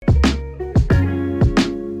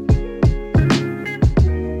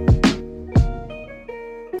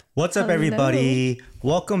What's up, everybody?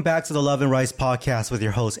 Welcome back to the Love and Rice podcast with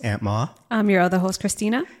your host, Aunt Ma. I'm your other host,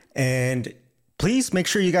 Christina. And please make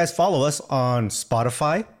sure you guys follow us on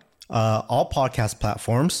Spotify, all podcast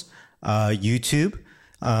platforms, YouTube.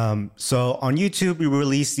 So on YouTube, we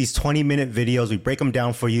release these 20-minute videos. We break them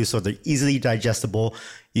down for you so they're easily digestible.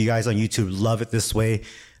 You guys on YouTube love it this way.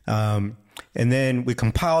 And then we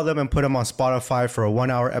compile them and put them on Spotify for a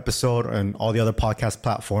 1-hour episode and all the other podcast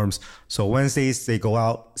platforms. So Wednesdays, they go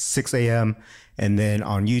out 6 a.m. And then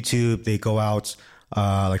on YouTube, they go out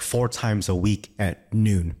like 4 times a week at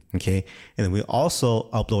noon. Okay. And then we also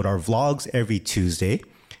upload our vlogs every Tuesday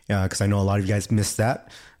because I know a lot of you guys miss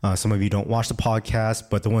that. Some of you don't watch the podcast,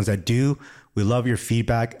 but the ones that do, we love your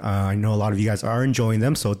feedback. I know a lot of you guys are enjoying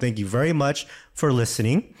them. So thank you very much for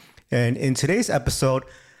listening. And in today's episode,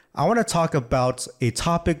 I want to talk about a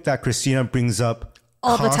topic that Christina brings up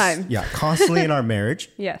all the time. Yeah, constantly in our marriage.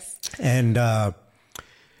 Yes. And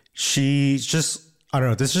she's just, I don't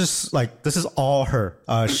know, this is all her.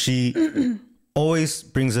 She always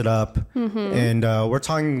brings it up. And we're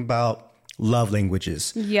talking about love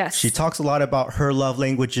languages. Yes. She talks a lot about her love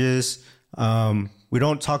languages. We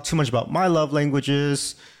don't talk too much about my love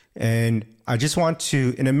languages. And I just want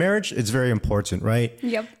to, in a marriage, it's very important, right?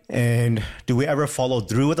 Yep. And do we ever follow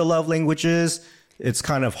through with the love languages? It's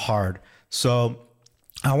kind of hard. So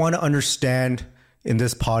I want to understand in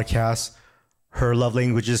this podcast her love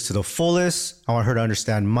languages to the fullest. I want her to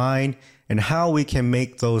understand mine and how we can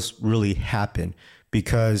make those really happen.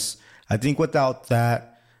 Because I think without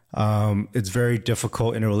that, it's very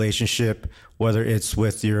difficult in a relationship, whether it's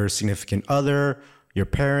with your significant other, your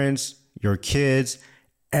parents, your kids,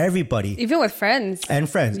 everybody. Even with friends. And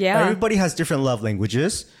friends. Yeah. Everybody has different love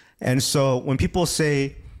languages. And so when people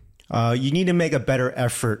say, you need to make a better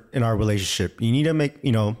effort in our relationship, you need to make,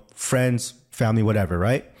 friends, family, whatever,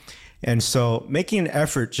 right? And so making an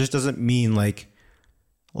effort just doesn't mean like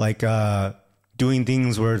doing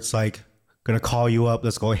things where it's like going to call you up,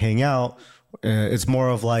 let's go hang out. It's more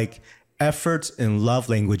of like efforts in love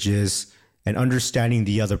languages and understanding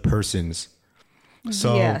the other person's.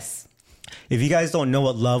 So yes. If you guys don't know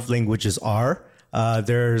what love languages are,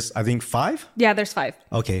 there's, I think, 5? Yeah, there's 5.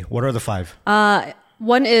 Okay, what are the 5?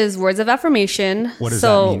 One is words of affirmation. What does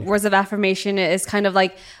that mean? Words of affirmation is kind of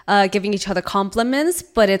like giving each other compliments,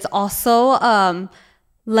 but it's also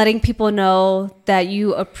letting people know that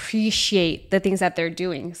you appreciate the things that they're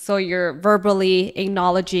doing. So you're verbally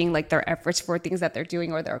acknowledging like their efforts for things that they're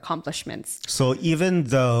doing or their accomplishments. So even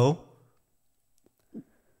though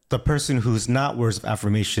the person who's not words of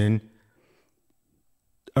affirmation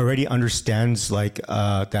already understands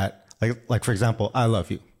that, like for example, I love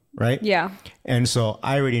you, right? Yeah. And so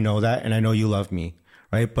I already know that, and I know you love me,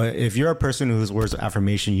 right? But if you're a person who's words of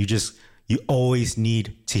affirmation, you always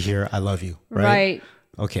need to hear I love you, right? Right.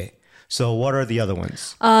 Okay. So what are the other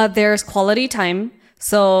ones? There's quality time.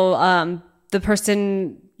 So the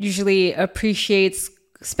person usually appreciates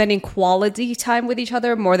spending quality time with each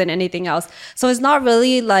other more than anything else. So it's not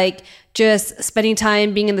really like just spending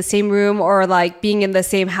time being in the same room or like being in the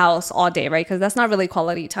same house all day, right? Because that's not really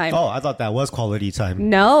quality time. Oh, I thought that was quality time.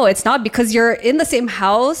 No, it's not, because you're in the same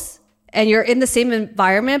house and you're in the same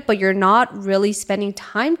environment, but you're not really spending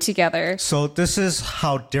time together. So this is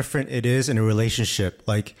how different it is in a relationship.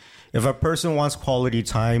 Like if a person wants quality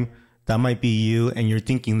time, that might be you, and you're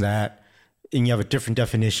thinking that, and you have a different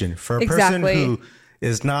definition. For a person who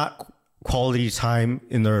is not quality time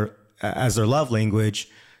as their love language,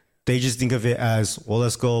 they just think of it as, well,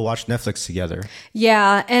 let's go watch Netflix together.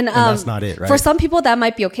 Yeah. And that's not it, right? For some people, that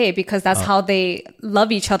might be okay because that's how they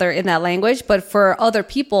love each other in that language. But for other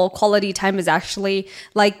people, quality time is actually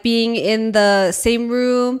like being in the same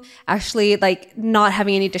room, actually like not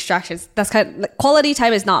having any distractions. That's quality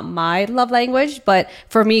time is not my love language. But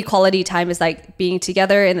for me, quality time is like being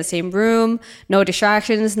together in the same room, no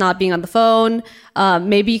distractions, not being on the phone.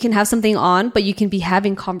 Maybe you can have something on, but you can be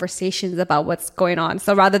having conversations about what's going on.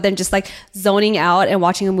 So rather than just like zoning out and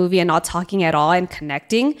watching a movie and not talking at all and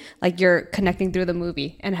connecting, like you're connecting through the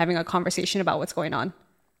movie and having a conversation about what's going on.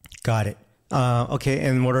 Got it. Okay.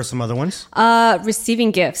 And what are some other ones?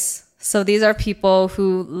 Receiving gifts. So these are people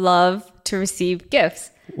who love to receive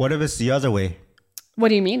gifts. What if it's the other way? What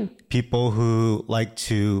do you mean? People who like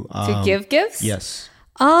to give gifts? Yes.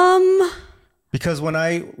 Because when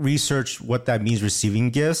I researched what that means, receiving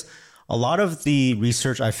gifts, a lot of the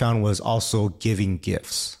research I found was also giving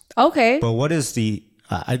gifts. Okay. But what is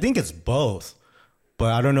I think it's both,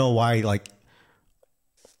 but I don't know why, like,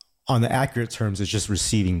 on the accurate terms, it's just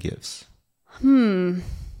receiving gifts.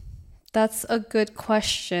 That's a good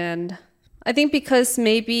question. I think because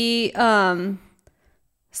maybe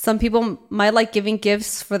some people might like giving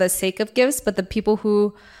gifts for the sake of gifts, but the people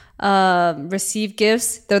who receive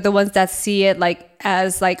gifts, they're the ones that see it like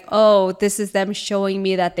as like, oh, this is them showing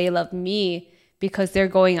me that they love me because they're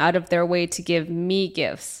going out of their way to give me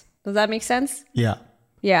gifts. Does that make sense? Yeah.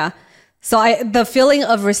 Yeah. So the feeling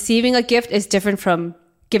of receiving a gift is different from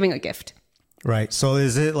giving a gift. Right. So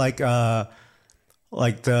is it like the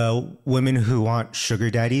women who want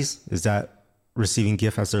sugar daddies? Is that receiving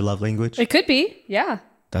gift as their love language? It could be. Yeah.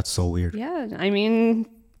 That's so weird. Yeah. I mean,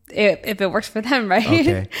 if it works for them, right?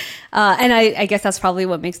 Okay. And I guess that's probably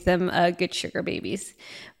what makes them good sugar babies.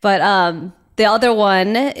 But the other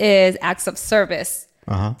one is acts of service.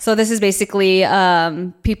 Uh-huh. So this is basically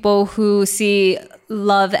people who see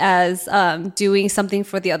love as doing something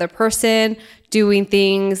for the other person, doing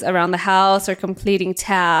things around the house or completing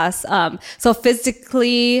tasks. So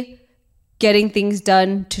physically getting things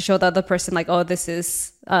done to show the other person like, oh, this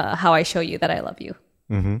is how I show you that I love you.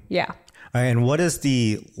 Mm-hmm. Yeah. And what is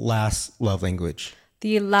the last love language?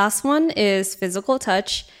 The last one is physical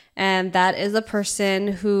touch. And that is a person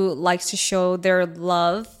who likes to show their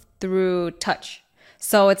love through touch.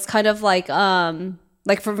 So it's kind of like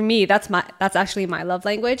for me, that's actually my love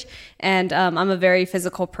language. And I'm a very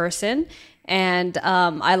physical person. And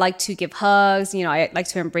I like to give hugs. You know, I like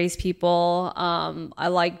to embrace people. I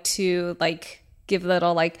like to like give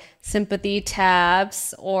little like sympathy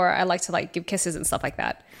taps, or I like to like give kisses and stuff like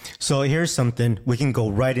that. So here's something, we can go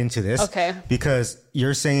right into this. Okay. Because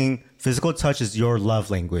you're saying physical touch is your love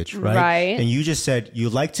language, right? Right. And you just said you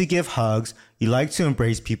like to give hugs, you like to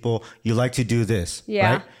embrace people, you like to do this,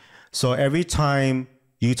 Yeah. right? So every time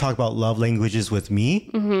you talk about love languages with me,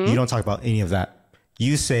 you don't talk about any of that.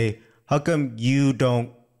 You say, how come you don't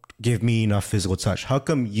give me enough physical touch? How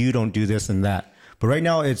come you don't do this and that? But right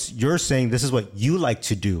now you're saying this is what you like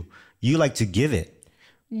to do. You like to give it.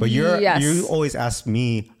 But you always ask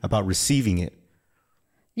me about receiving it.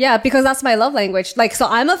 Yeah, because that's my love language. Like, so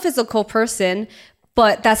I'm a physical person,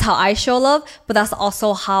 but that's how I show love. But that's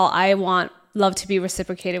also how I want love to be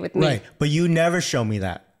reciprocated with me. Right. But you never show me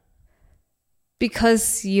that.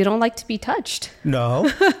 Because you don't like to be touched. No,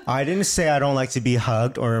 I didn't say I don't like to be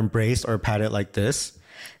hugged or embraced or patted like this.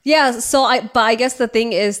 Yeah. So I guess the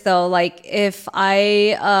thing is though, like if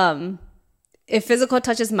physical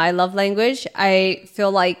touch is my love language, I feel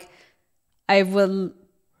like I will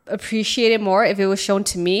appreciate it more if it was shown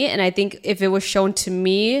to me. And I think if it was shown to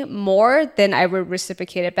me more, then I would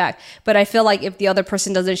reciprocate it back. But I feel like if the other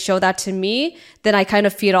person doesn't show that to me, then I kind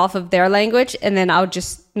of feed off of their language and then I'll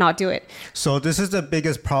just not do it. So this is the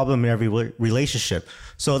biggest problem in every relationship.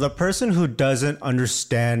 So the person who doesn't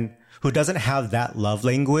understand, who doesn't have that love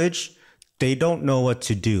language, they don't know what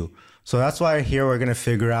to do. So that's why here we're going to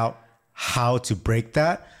figure out how to break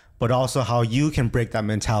that, but also how you can break that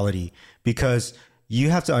mentality. Because you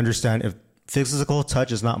have to understand, if physical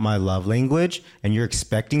touch is not my love language and you're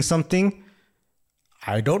expecting something,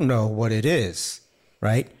 I don't know what it is,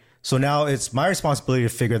 right? So now it's my responsibility to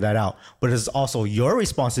figure that out, but it's also your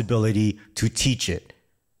responsibility to teach it.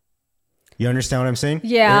 You understand what I'm saying?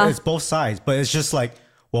 Yeah. It's both sides, but it's just like,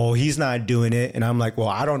 well, he's not doing it. And I'm like, well,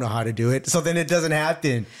 I don't know how to do it. So then it doesn't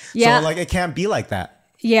happen. Yeah. So like, it can't be like that.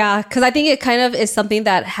 Yeah, because I think it kind of is something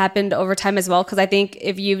that happened over time as well. Because I think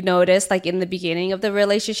if you've noticed, like in the beginning of the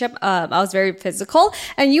relationship, I was very physical,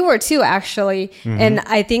 and you were too, actually. Mm-hmm. And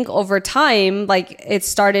I think over time, like it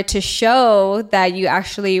started to show that you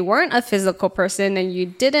actually weren't a physical person, and you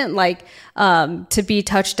didn't like to be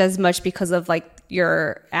touched as much because of like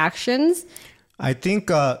your actions. I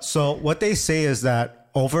think so. What they say is that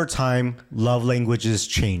over time, love languages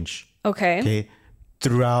change. Okay.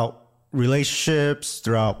 Throughout relationships,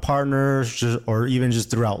 throughout partners, or even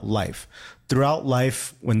just throughout life. Throughout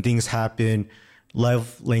life, when things happen,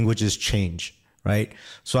 love languages change, right?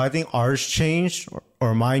 So I think ours changed,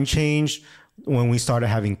 or mine changed when we started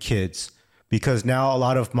having kids, because now a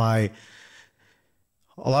lot of my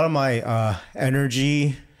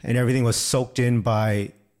energy and everything was soaked in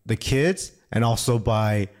by the kids, and also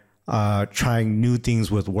by trying new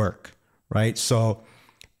things with work, right? So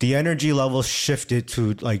the energy level shifted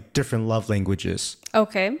to like different love languages.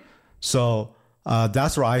 Okay. So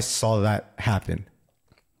that's where I saw that happen.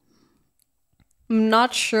 I'm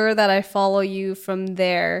not sure that I follow you from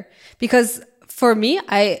there, because for me,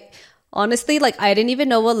 I honestly, like, I didn't even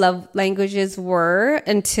know what love languages were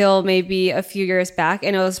until maybe a few years back.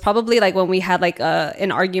 And it was probably like when we had like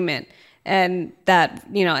an argument, and that,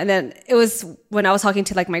 you know, and then it was when I was talking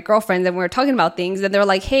to like my girlfriends and we were talking about things, and they were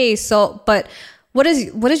like, hey, so, but what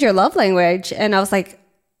is your love language? And I was like,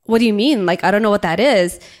 what do you mean? Like, I don't know what that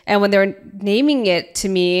is. And when they were naming it to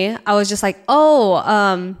me, I was just like,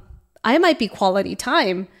 I might be quality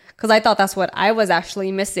time because I thought that's what I was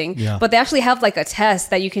actually missing. Yeah. But they actually have like a test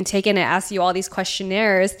that you can take in and ask you all these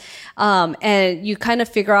questionnaires. And you kind of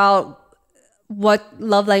figure out what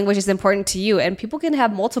love language is important to you. And people can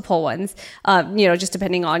have multiple ones, just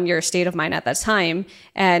depending on your state of mind at that time.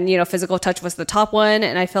 And, physical touch was the top one.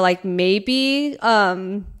 And I feel like maybe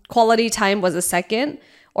quality time was the second,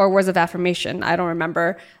 or words of affirmation. I don't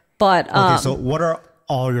remember. But Okay, so what are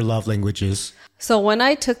all your love languages? so when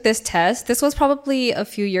I took this test, this was probably a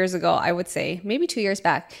few years ago, I would say, maybe 2 years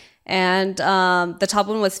back. And the top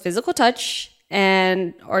one was physical touch,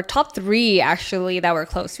 or top three actually that were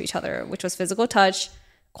close to each other, which was physical touch,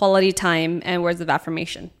 quality time, and words of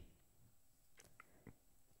affirmation.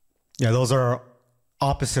 Yeah, those are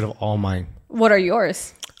opposite of all mine. What are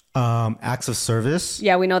yours? Acts of service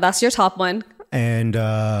Yeah, we know that's your top one. and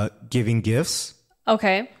giving gifts.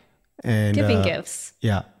 Okay. And Giving gifts,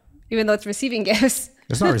 Yeah. even though it's receiving gifts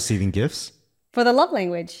It's not receiving gifts. for the love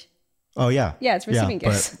language. Oh, yeah. Yeah, it's receiving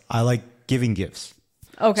gifts. But I like giving gifts.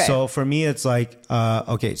 Okay. So for me, it's like,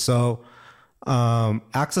 acts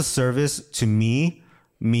of service to me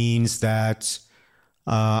means that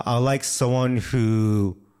I like someone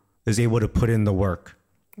who is able to put in the work,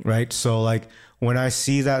 right? So like when I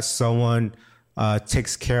see that someone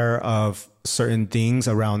takes care of certain things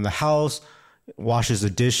around the house, washes the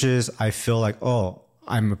dishes, I feel like, oh,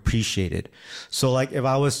 I'm appreciated. So like if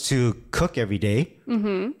I was to cook every day,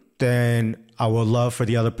 then I would love for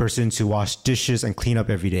the other person to wash dishes and clean up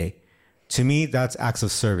every day. To me, that's acts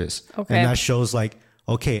of service. Okay. And that shows like,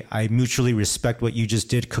 okay, I mutually respect what you just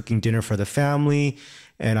did, cooking dinner for the family.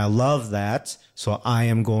 And I love that. So I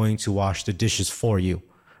am going to wash the dishes for you.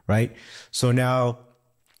 Right. So now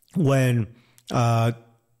when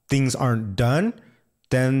things aren't done,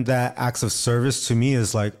 then that acts of service to me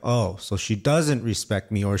is like, oh, so she doesn't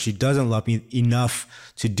respect me or she doesn't love me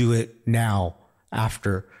enough to do it now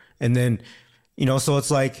after. And then, so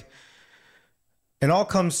it's like, it all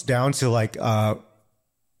comes down to like, I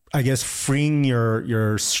guess freeing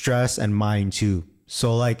your stress and mind too.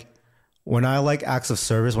 So like when I like acts of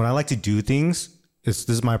service, when I like to do things, this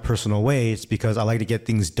is my personal way. It's because I like to get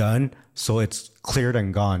things done. So it's cleared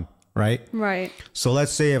and gone. Right. Right. So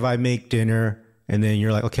let's say if I make dinner and then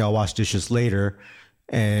you're like, okay, I'll wash dishes later.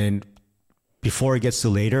 And before it gets to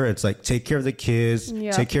later, it's like, take care of the kids,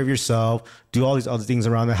 take care of yourself, do all these other things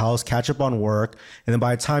around the house, catch up on work. And then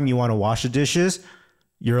by the time you want to wash the dishes,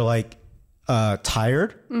 you're like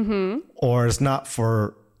tired, or it's not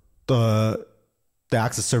for the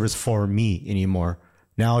acts of service for me anymore.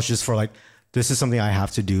 Now it's just for like, this is something I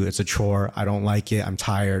have to do. It's a chore. I don't like it. I'm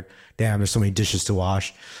tired. Damn, there's so many dishes to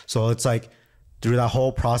wash. So it's like through that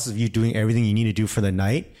whole process of you doing everything you need to do for the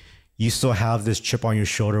night, you still have this chip on your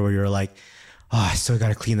shoulder where you're like, oh, I still got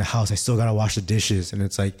to clean the house. I still got to wash the dishes. And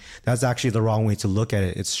it's like, that's actually the wrong way to look at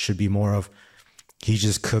it. It should be more of, he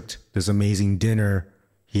just cooked this amazing dinner.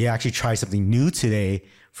 He actually tried something new today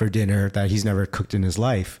for dinner that he's never cooked in his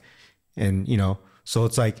life. And, so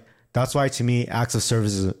it's like, that's why to me, acts of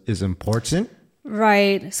service is important.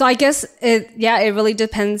 Right. So I guess it really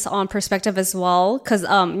depends on perspective as well. Cause,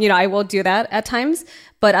 I will do that at times,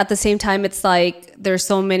 but at the same time, it's like, there's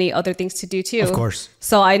so many other things to do too. Of course.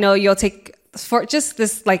 So I know you'll take for just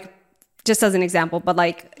this, like, just as an example, but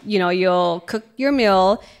like, you'll cook your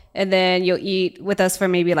meal and then you'll eat with us for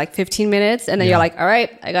maybe like 15 minutes. And then you're like, all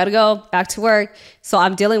right, I got to go back to work. So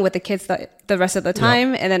I'm dealing with the kids the rest of the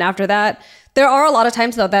time. And then after that, there are a lot of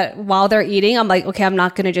times though that while they're eating, I'm like, okay, I'm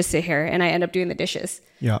not going to just sit here, and I end up doing the dishes.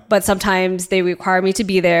 Yeah. But sometimes they require me to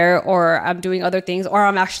be there, or I'm doing other things, or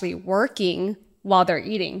I'm actually working while they're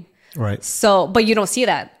eating. Right. So, but you don't see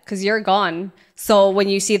that because you're gone. So when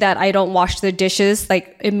you see that I don't wash the dishes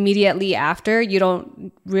like immediately after, you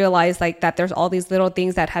don't realize like that there's all these little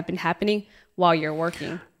things that have been happening while you're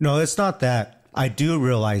working. No, it's not that. I do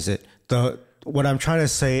realize it. What I'm trying to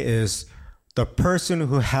say is the person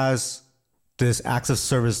who has this acts of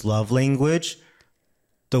service love language,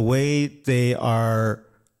 the way they are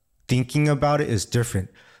thinking about it is different.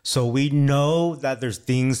 So we know that there's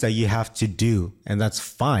things that you have to do, and that's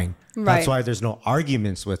fine. Right. That's why there's no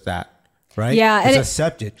arguments with that, right? Yeah, it's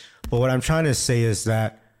accepted. But what I'm trying to say is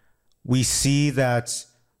that we see that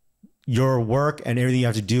your work and everything you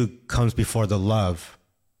have to do comes before the love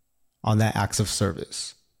on that acts of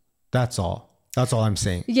service. That's all. That's all I'm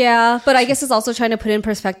saying. Yeah, but I guess it's also trying to put in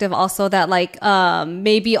perspective also that like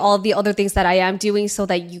maybe all the other things that I am doing so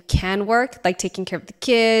that you can work, like taking care of the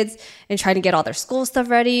kids and trying to get all their school stuff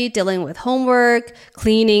ready, dealing with homework,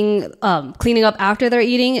 cleaning up after they're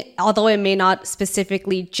eating, although it may not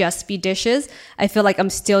specifically just be dishes. I feel like I'm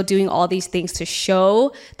still doing all these things to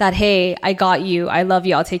show that, hey, I got you, I love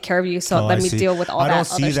you, I'll take care of you, so let me deal with all that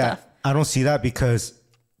other stuff. I don't see that because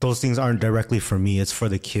those things aren't directly for me. It's for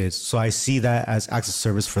the kids. So I see that as acts of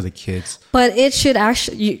service for the kids. But it should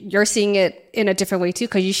actually, you're seeing it in a different way too,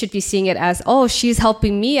 because you should be seeing it as, oh, she's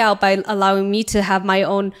helping me out by allowing me to have my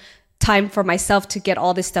own time for myself to get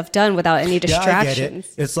all this stuff done without any distractions. Yeah, I get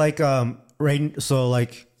it. It's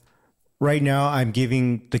like, right now I'm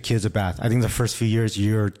giving the kids a bath. I think the first few years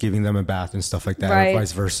you're giving them a bath and stuff like that, or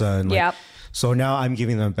vice versa. And yep. So now I'm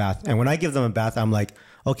giving them a bath. And when I give them a bath, I'm like,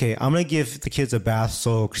 okay, I'm going to give the kids a bath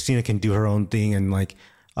so Christina can do her own thing. And like,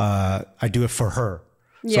 I do it for her.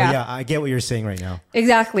 Yeah. So yeah, I get what you're saying right now.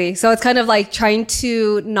 Exactly. So it's kind of like trying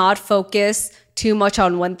to not focus too much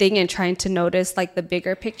on one thing and trying to notice like the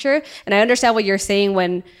bigger picture. And I understand what you're saying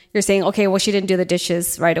when you're saying, okay, well, she didn't do the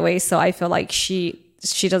dishes right away. So I feel like she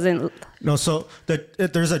doesn't. No, so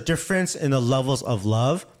there's a difference in the levels of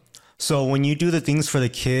love. So when you do the things for the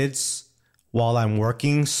kids while I'm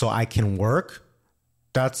working so I can work,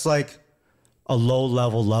 that's like a low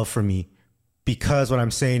level love for me, because what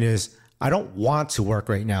I'm saying is I don't want to work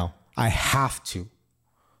right now. I have to.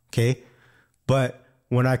 Okay. But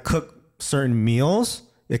when I cook certain meals,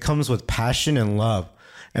 it comes with passion and love.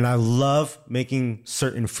 And I love making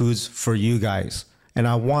certain foods for you guys. And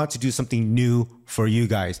I want to do something new for you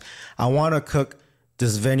guys. I want to cook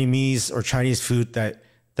this Vietnamese or Chinese food that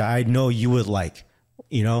I know you would like.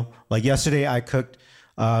 You know, like yesterday I cooked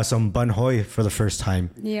some bun hoi for the first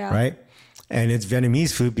time. Yeah. Right. And it's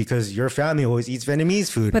Vietnamese food because your family always eats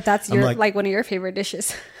Vietnamese food. But that's like one of your favorite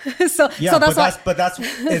dishes. so that's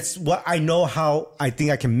it's what I know how I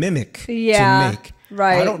think I can mimic to make.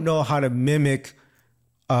 Right. I don't know how to mimic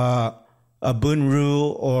a bun roux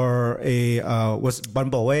or a bun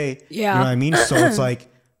bo wei. Yeah. You know what I mean? So it's like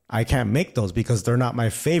I can't make those because they're not my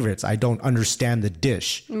favorites. I don't understand the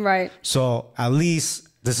dish. Right. So at least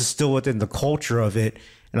this is still within the culture of it.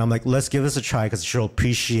 And I'm like, let's give this a try because she'll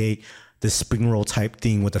appreciate the spring roll type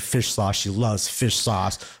thing with the fish sauce. She loves fish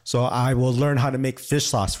sauce. So I will learn how to make fish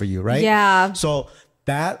sauce for you, right? Yeah. So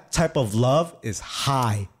that type of love is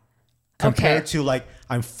high compared to like,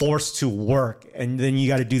 I'm forced to work and then you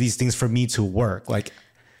got to do these things for me to work. Like,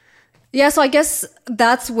 yeah, so I guess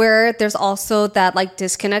that's where there's also that like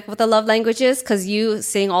disconnect with the love languages, because you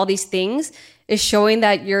saying all these things is showing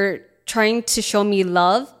that you're trying to show me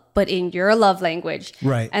love, but in your love language.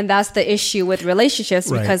 Right. And that's the issue with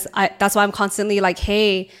relationships, because that's why I'm constantly like,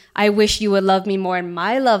 hey, I wish you would love me more in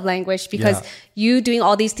my love language, because you doing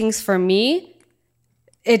all these things for me,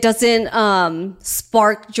 it doesn't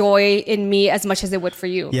spark joy in me as much as it would for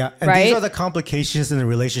you. Yeah. And these are the complications in the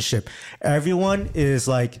relationship. Everyone is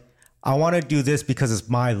like, I want to do this because it's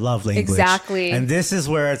my love language. Exactly. And this is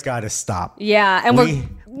where it's got to stop. Yeah. And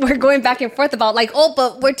we're going back and forth about like, oh,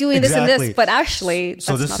 but we're doing this and this. But actually, that's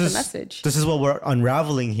not the message. This is what we're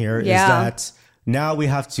unraveling here is that now we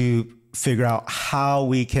have to figure out how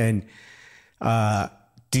we can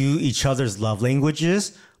do each other's love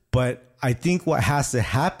languages. But I think what has to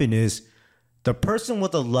happen is the person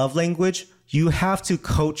with a love language, you have to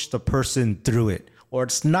coach the person through it, or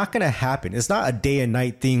it's not going to happen. It's not a day and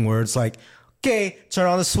night thing where it's like, okay, turn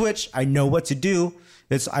on the switch. I know what to do.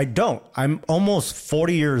 I don't. I'm almost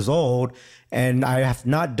 40 years old and I have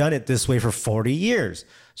not done it this way for 40 years.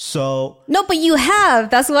 So no, but you have.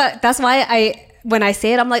 That's why when I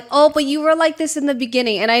say it, I'm like, oh, but you were like this in the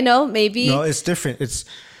beginning. And I know maybe. No, it's different.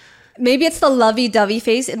 Maybe it's the lovey-dovey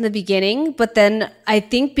phase in the beginning, but then I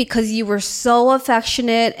think because you were so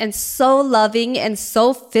affectionate and so loving and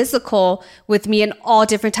so physical with me in all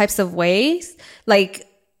different types of ways, like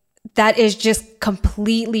that is just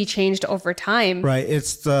completely changed over time. Right.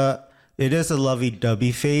 It is a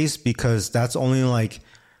lovey-dovey phase because that's only like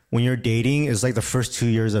when you're dating is like the first 2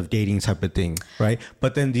 years of dating type of thing. Right.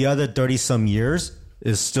 But then the other 30 some years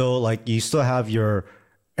is still like, you still have your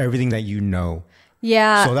everything that you know.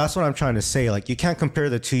 Yeah. So that's what I'm trying to say. Like, you can't compare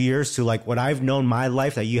the 2 years to like what I've known my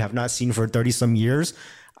life that you have not seen for 30 some years.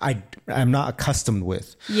 I'm not accustomed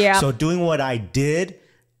with. Yeah. So doing what I did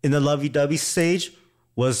in the lovey-dovey stage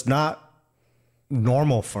was not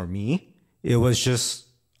normal for me. It was just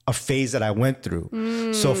a phase that I went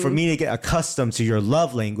through. So for me to get accustomed to your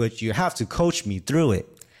love language, you have to coach me through it.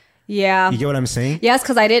 Yeah. You get what I'm saying? Yes,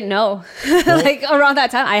 because I didn't know. Like around that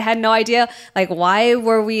time, I had no idea. Like, why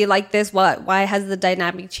were we like this? Why has the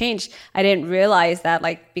dynamic changed? I didn't realize that,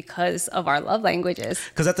 like, because of our love languages.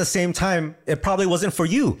 Because at the same time, it probably wasn't for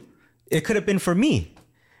you. It could have been for me.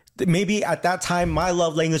 Maybe at that time, my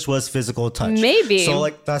love language was physical touch. Maybe. So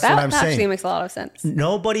like that's what I'm That saying. actually makes a lot of sense.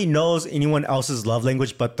 Nobody knows anyone else's love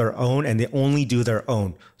language but their own, and they only do their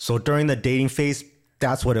own. So during the dating phase,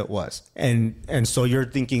 that's what it was. And so you're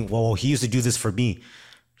thinking, well, he used to do this for me.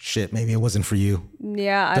 Shit, maybe it wasn't for you.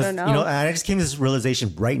 Yeah, I don't know. You know, and I just came to this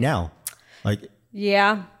realization right now. Like,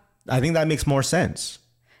 Yeah. I think that makes more sense.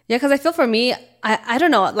 Yeah, because I feel for me, I don't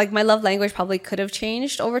know, like my love language probably could have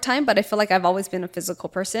changed over time, but I feel like I've always been a physical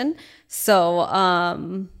person. So,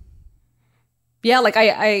 yeah, like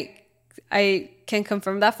I can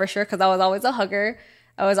confirm that for sure because I was always a hugger.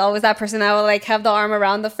 I was always that person that would like have the arm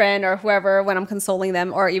around the friend or whoever when I'm consoling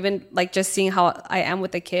them, or even like just seeing how I am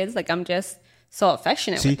with the kids. Like I'm just so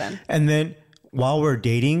affectionate with them. And then while we're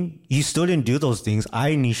dating, you still didn't do those things. I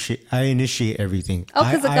initiate everything. Oh,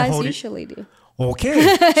 because the I guys hold it- usually do. Okay,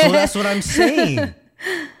 so that's what I'm saying.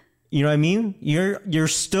 You know what I mean? You're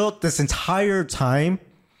still this entire time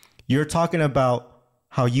you're talking about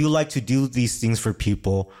how you like to do these things for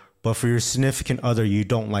people, but for your significant other you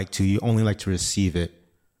don't like to. You only like to receive it.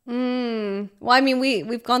 Well, I mean,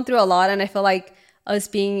 we've gone through a lot, and I feel like us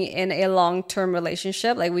being in a long-term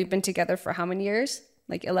relationship, like we've been together for how many years?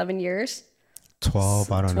 Like 11 years.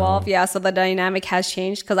 12, I don't 12, know. yeah. So the dynamic has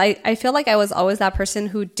changed because I feel like I was always that person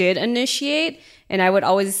who did initiate, and I would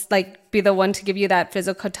always like be the one to give you that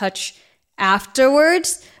physical touch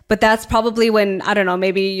afterwards. But that's probably when, I don't know,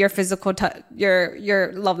 maybe your physical touch,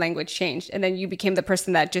 your love language changed, and then you became the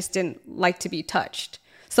person that just didn't like to be touched.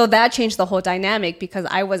 So that changed the whole dynamic because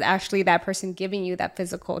I was actually that person giving you that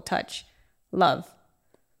physical touch, love.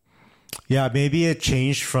 Yeah, maybe it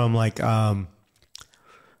changed from like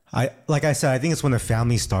like I said, I think it's when the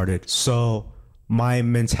family started. So my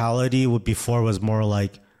mentality before was more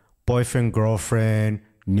like boyfriend, girlfriend,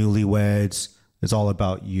 newlyweds. It's all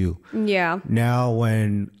about you. Yeah. Now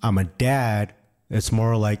when I'm a dad, it's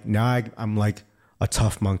more like now I'm like a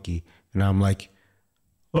tough monkey, and I'm like,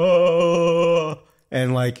 oh,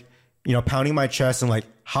 and like, you know, pounding my chest and like,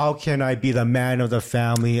 how can I be the man of the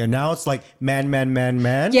family? And now it's like man.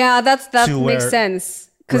 Yeah, that makes sense.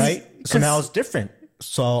 Right? So now it's different.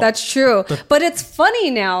 So that's true. But it's funny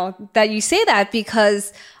now that you say that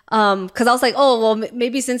because I was like, oh, well,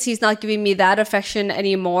 maybe since he's not giving me that affection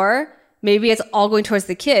anymore, maybe it's all going towards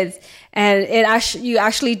the kids. And you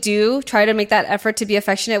actually do try to make that effort to be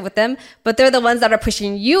affectionate with them, but they're the ones that are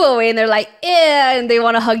pushing you away, and they're like, yeah, and they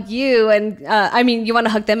want to hug you. And I mean, you want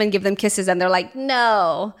to hug them and give them kisses, and they're like,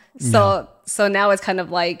 no. So now it's kind of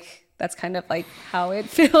like, that's kind of like how it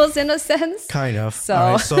feels in a sense. Kind of. So,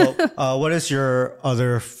 all right, so what is your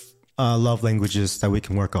other love languages that we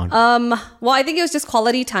can work on? Well, I think it was just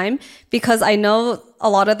quality time because I know a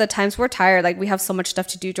lot of the times we're tired. Like we have so much stuff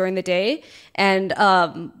to do during the day, and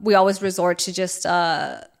we always resort to just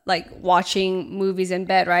like watching movies in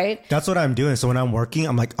bed, right? That's what I'm doing. So when I'm working,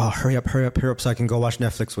 I'm like, oh, hurry up, so I can go watch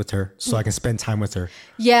Netflix with her, so I can spend time with her.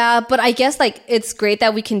 Yeah, but I guess like it's great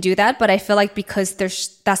that we can do that, but I feel like because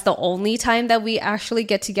that's the only time that we actually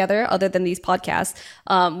get together other than these podcasts,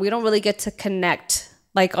 we don't really get to connect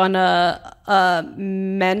like on a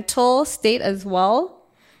mental state as well,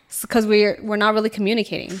 because we're not really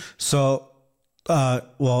communicating. So,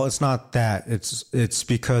 well, it's not that. It's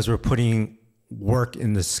because we're putting work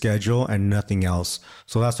in the schedule and nothing else.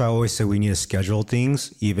 So that's why I always say we need to schedule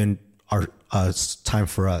things, even our time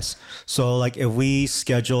for us. So like if we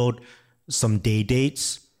scheduled some day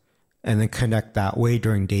dates and then connect that way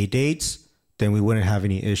during day dates, then we wouldn't have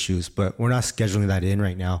any issues. But we're not scheduling that in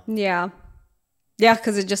right now. Yeah. Yeah,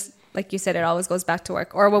 because it just, like you said, it always goes back to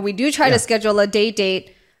work. Or when we do try to schedule a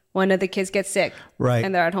date, one of the kids gets sick. Right.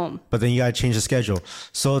 And they're at home. But then you got to change the schedule.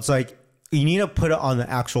 So it's like you need to put it on the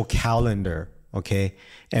actual calendar, okay?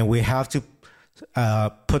 And we have to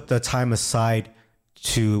put the time aside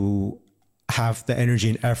to have the energy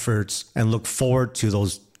and efforts and look forward to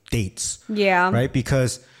those dates. Yeah. Right?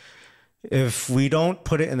 Because if we don't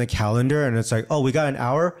put it in the calendar and it's like, oh, we got an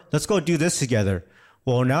hour, let's go do this together.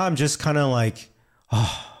 Well, now I'm just kind of like,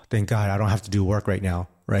 oh, thank God I don't have to do work right now,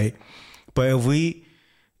 right? But if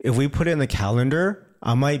we put it in the calendar,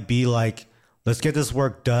 I might be like, let's get this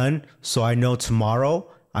work done so I know tomorrow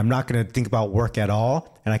I'm not going to think about work at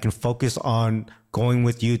all. and I can focus on going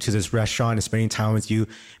with you to this restaurant and spending time with you.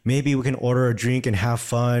 Maybe we can order a drink and have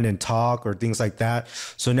fun and talk or things like that.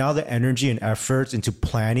 So now the energy and efforts into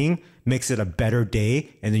planning makes it a better day,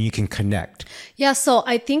 and then you can connect. Yeah, so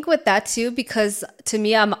I think with that too, because to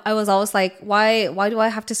me, I was always like, why do I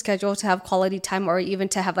have to schedule to have quality time or even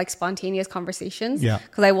to have like spontaneous conversations? Yeah.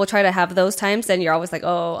 Because I will try to have those times, and you're always like,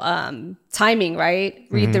 timing, right?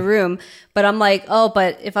 Read the room. But I'm like,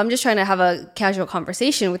 but if I'm just trying to have a casual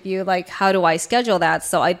conversation with you, like, how do I schedule that?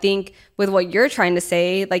 So I think with what you're trying to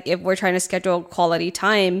say, like, if we're trying to schedule quality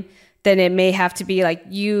time, then it may have to be like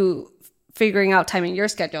you figuring out time in your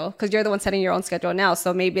schedule, because you're the one setting your own schedule now.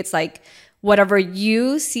 So maybe it's like whatever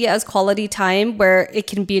you see as quality time where it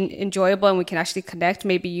can be enjoyable and we can actually connect.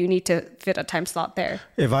 Maybe you need to fit a time slot there.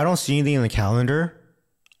 If I don't see anything in the calendar,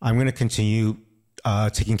 I'm going to continue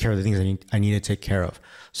taking care of the things I need to take care of.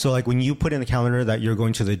 So like when you put in the calendar that you're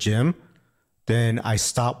going to the gym, then I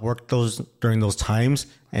stop work during those times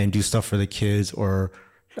and do stuff for the kids, or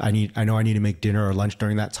I know I need to make dinner or lunch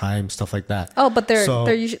during that time, stuff like that. Oh, but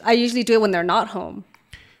I usually do it when they're not home.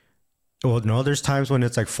 Well, no, there's times when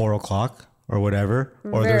it's like 4:00 or whatever,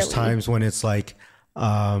 or there's times when it's like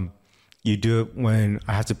you do it when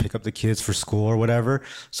I have to pick up the kids for school or whatever.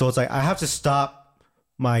 So it's like I have to stop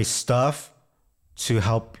my stuff to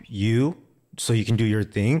help you so you can do your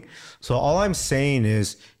thing. So all I'm saying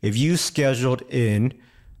is if you scheduled in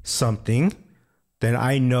something, then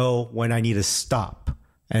I know when I need to stop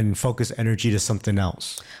and focus energy to something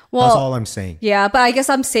else. Well, that's all I'm saying. Yeah, but I guess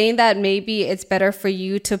I'm saying that maybe it's better for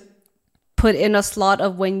you to put in a slot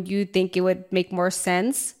of when you think it would make more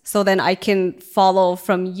sense. So then I can follow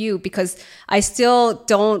from you, because I still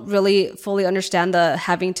don't really fully understand the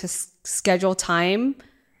having to schedule time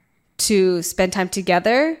to spend time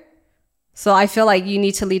together. So I feel like you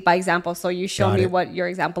need to lead by example. So you show me what your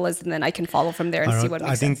example is, and then I can follow from there and see what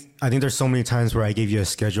makes sense. I think there's so many times where I gave you a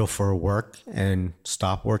schedule for work and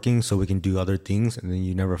stop working so we can do other things, and then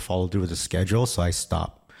you never follow through with the schedule. So I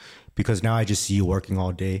stop, because now I just see you working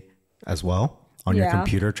all day as well on your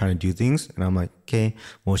computer trying to do things, and I'm like, okay,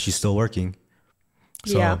 well, she's still working.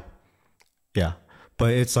 So yeah.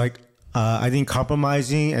 But it's like I think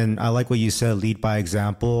compromising, and I like what you said, lead by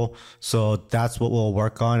example. So that's what we'll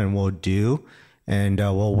work on and we'll do. And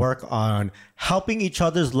we'll work on helping each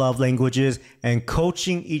other's love languages and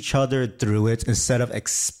coaching each other through it instead of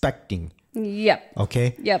expecting. Yep.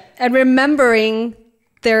 Okay? Yep. And remembering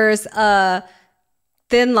there's a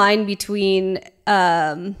thin line between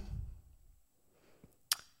trying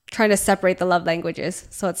to separate the love languages.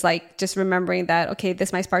 So it's like just remembering that, okay,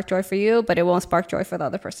 this might spark joy for you, but it won't spark joy for the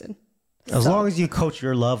other person. As long as you coach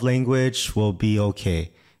your love language, we'll be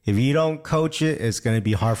okay. If you don't coach it, it's going to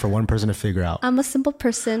be hard for one person to figure out. I'm a simple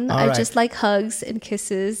person. I just like hugs and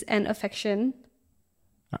kisses and affection.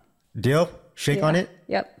 Deal? Shake on it?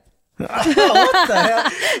 Yep. What the hell?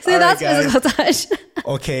 See, that's physical touch.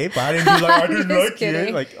 Okay, but I didn't like kidding.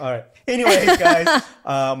 it. Like, all right. Anyways, guys,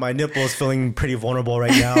 my nipple is feeling pretty vulnerable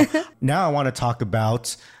right now. Now I want to talk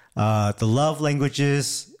about the love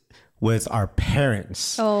languages with our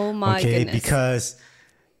parents. Oh my goodness. Because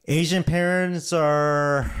Asian parents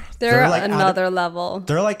they're like another level.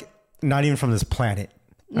 They're like not even from this planet.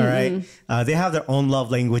 All right. They have their own love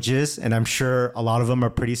languages, and I'm sure a lot of them are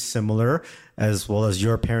pretty similar, as well as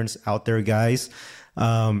your parents out there, guys.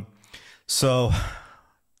 So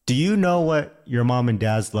do you know what your mom and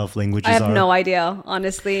dad's love languages are? I have no idea,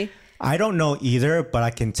 honestly. I don't know either, but I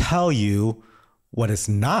can tell you what is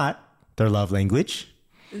not their love language.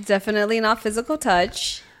 Definitely not physical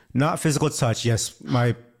touch. Not physical touch. Yes.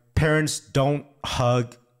 My parents don't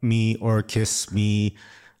hug me or kiss me.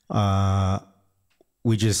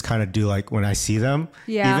 We just kind of do like when I see them.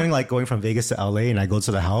 Yeah. Even like going from Vegas to LA and I go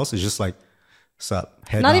to the house, it's just like, what's up?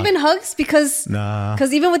 Head Not even hugs, because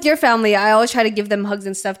even with your family, I always try to give them hugs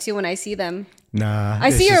and stuff too when I see them. Nah. I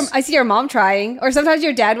see your mom trying, or sometimes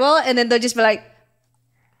your dad will, and then they'll just be like,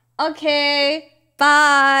 okay,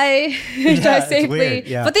 bye. Drive safely.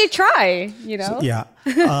 Yeah. But they try, you know? So,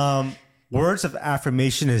 yeah. Words of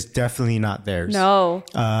affirmation is definitely not theirs. No.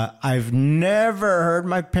 I've never heard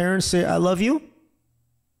my parents say, I love you.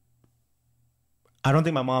 I don't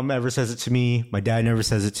think my mom ever says it to me. My dad never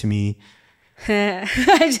says it to me.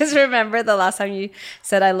 I just remember the last time you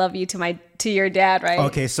said I love you to your dad, right?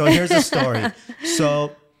 Okay, so here's the story.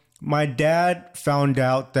 So my dad found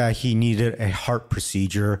out that he needed a heart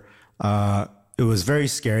procedure. It was very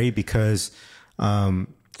scary because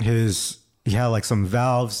he had like some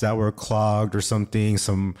valves that were clogged or something,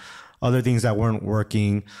 some other things that weren't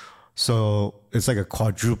working. So it's like a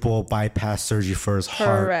quadruple bypass surgery for his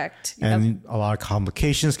heart. Correct. And a lot of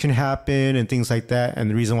complications can happen and things like that. And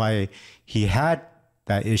the reason why he had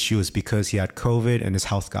that issue is because he had COVID and his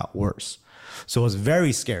health got worse. So it was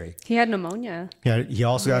very scary. He had pneumonia. He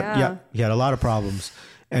also got, he had a lot of problems.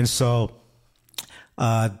 And so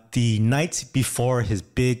the night before his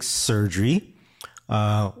big surgery,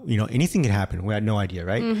 anything can happen. We had no idea,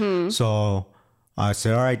 right? Mm-hmm. So I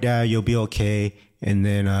said, all right, Dad, you'll be okay. And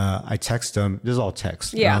then I text him. This is all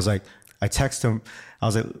text. Yeah. And I text him. I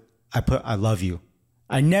was like, I love you.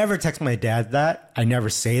 I never text my dad that. I never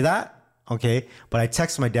say that. Okay. But I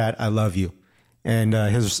text my dad, I love you. And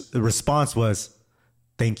his response was,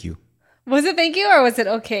 thank you. Was it thank you or was it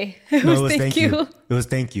okay? It was thank you. It was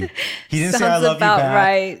thank you. He didn't say I love you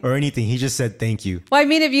back or anything. He just said thank you. Well, I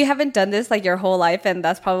mean, if you haven't done this like your whole life, and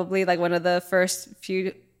that's probably like one of the first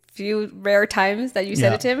few rare times that you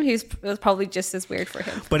said it to him, it was probably just as weird for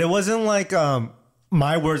him. But it wasn't like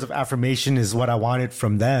my words of affirmation is what I wanted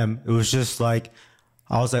from them. It was just like,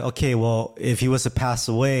 I was like, okay, well, if he was to pass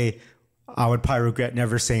away, I would probably regret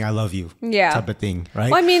never saying I love you. Yeah. Type of thing, right?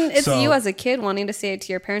 Well, I mean, it's you as a kid wanting to say it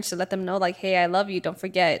to your parents to let them know, like, hey, I love you. Don't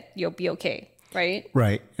forget, you'll be okay. Right?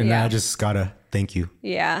 Right. And then I just gotta thank you.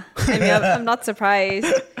 Yeah. I mean, I'm not surprised.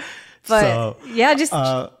 But just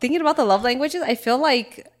thinking about the love languages, I feel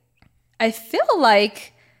like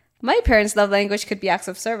my parents' love language could be acts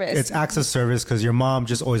of service. It's acts of service because your mom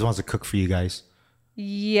just always wants to cook for you guys.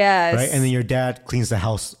 Yes. Right? And then your dad cleans the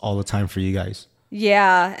house all the time for you guys.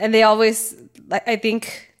 Yeah. And they always, I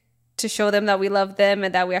think, to show them that we love them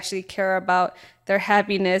and that we actually care about their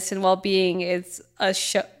happiness and well-being is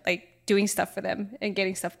doing stuff for them and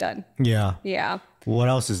getting stuff done. Yeah. Yeah. What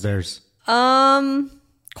else is theirs?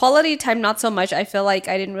 Quality time, not so much. I feel like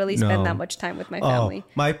I didn't really spend that much time with my family.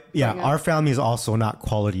 Our family is also not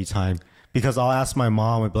quality time because I'll ask my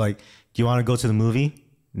mom, I'd be like, do you want to go to the movie?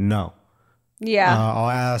 No. Yeah. I'll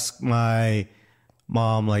ask my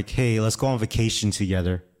mom, like, hey, let's go on vacation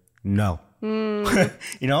together. No. And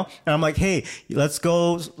I'm like, hey, let's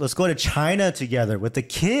go to China together with the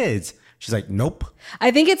kids. She's like, nope.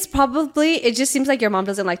 I think it just seems like your mom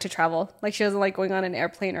doesn't like to travel. Like she doesn't like going on an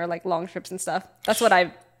airplane or like long trips and stuff. That's what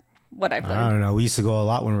I've learned. I don't know. We used to go a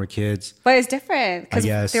lot when we were kids. But it's different because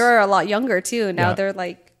they were a lot younger too. Now they're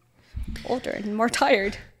like older and more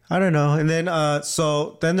tired. I don't know. And then,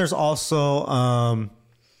 so then there's also,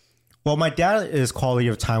 my dad is quality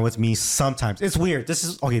of time with me sometimes. It's weird. This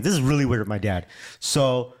is really weird with my dad.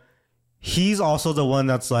 So he's also the one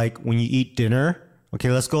that's like, when you eat dinner, okay,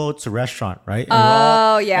 let's go to a restaurant, right?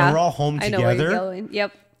 And we're all home together. I know where you're going.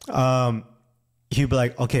 Yep. He'd be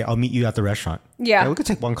like, okay, I'll meet you at the restaurant. Yeah. We could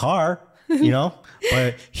take one car,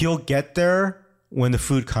 but he'll get there when the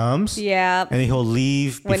food comes. Yeah. And then he'll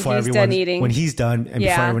leave before when he's done and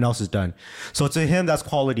before everyone else is done. So to him, that's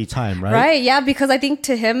quality time, right? Right. Yeah. Because I think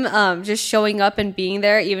to him, just showing up and being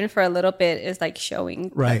there, even for a little bit, is like showing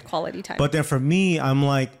quality time. But then for me, I'm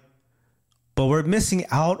like, but we're missing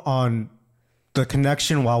out on the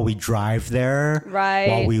connection while we drive there. Right.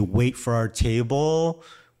 While we wait for our table,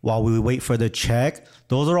 while we wait for the check.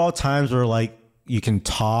 Those are all times where like, you can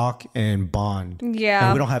talk and bond. Yeah.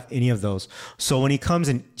 And we don't have any of those. So when he comes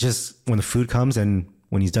and when the food comes and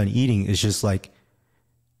when he's done eating, it's just like,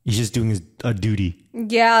 he's just doing a duty.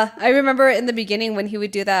 Yeah. I remember in the beginning when he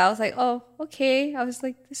would do that, I was like, oh, okay. I was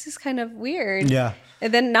like, this is kind of weird. Yeah.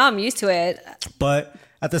 And then now I'm used to it. But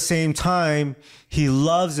at the same time, he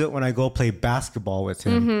loves it when I go play basketball with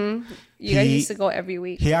him. Mm-hmm. You guys used to go every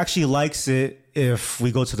week. He actually likes it if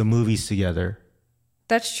we go to the movies together.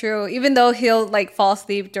 That's true. Even though he'll like fall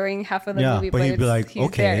asleep during half of the movie, but he'd be like,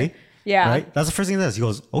 okay. There. Yeah. Right? That's the first thing he does. He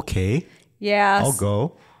goes, okay. Yeah. I'll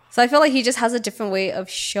go. So I feel like he just has a different way of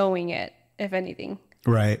showing it, if anything.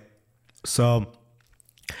 Right. So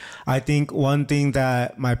I think one thing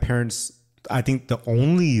that my parents, I think the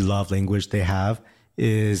only love language they have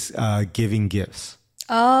is giving gifts.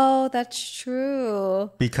 Oh, that's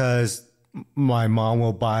true. Because my mom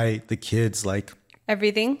will buy the kids like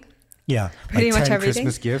everything. Yeah, pretty much 10 everything.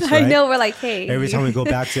 Christmas gifts. Right? I know. We're like, hey. Every time we go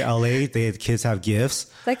back to LA, the kids have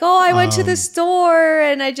gifts. Like, oh, I went to the store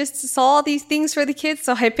and I just saw all these things for the kids,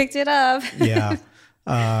 so I picked it up. Yeah.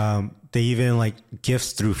 They even like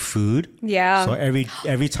gifts through food. Yeah. So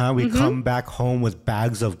every time we come back home with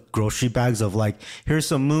grocery bags of like, here's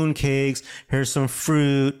some moon cakes, here's some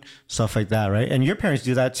fruit, stuff like that, right? And your parents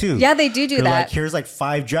do that too. Yeah, they do that. Like, here's like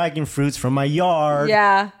 5 dragon fruits from my yard.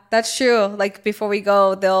 Yeah, that's true. Like before we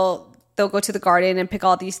go, they'll they'll go to the garden and pick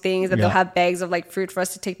all these things, and they'll have bags of like fruit for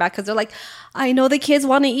us to take back because they're like, I know the kids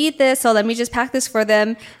want to eat this, so let me just pack this for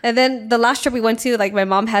them. And then the last trip we went to, like my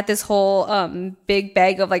mom had this whole big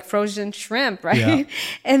bag of like frozen shrimp, right? Yeah.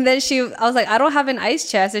 And then I was like, I don't have an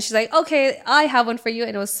ice chest, and she's like, okay, I have one for you,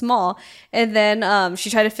 and it was small. And then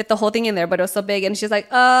she tried to fit the whole thing in there, but it was so big, and she's like,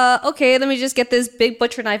 okay, let me just get this big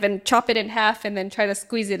butcher knife and chop it in half, and then try to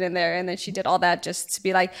squeeze it in there. And then she did all that just to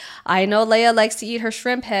be like, I know Leia likes to eat her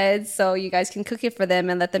shrimp heads, so you guys can cook it for them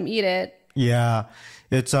and let them eat it. Yeah.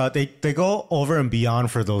 It's they go over and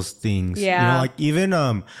beyond for those things. Yeah. You know, like even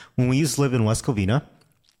when we used to live in West Covina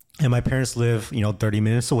and my parents live, 30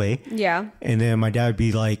 minutes away. Yeah. And then my dad would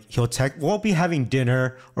be like, we'll be having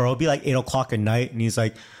dinner, or it'll be like 8 o'clock at night, and he's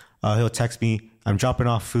like, he'll text me, I'm dropping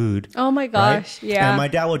off food. Oh my gosh. Right? Yeah. And my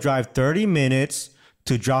dad will drive 30 minutes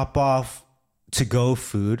to drop off to-go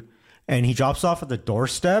food, and he drops off at the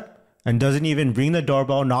doorstep and doesn't even ring the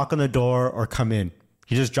doorbell, knock on the door, or come in.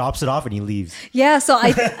 He just drops it off and he leaves. Yeah, so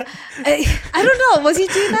I don't know. Was he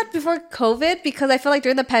doing that before COVID? Because I feel like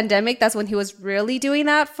during the pandemic, that's when he was really doing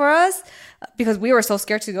that for us, because we were so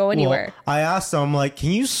scared to go anywhere. Well, I asked him, like,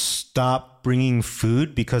 can you stop bringing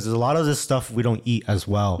food? Because there's a lot of this stuff we don't eat as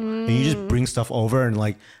well. And you just bring stuff over, and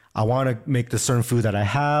like, I want to make the certain food that I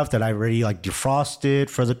have that I already like defrosted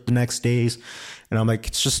for the next days. And I'm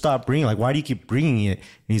like, just stop bringing. Like, why do you keep bringing it?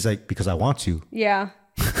 And he's like, because I want to. Yeah.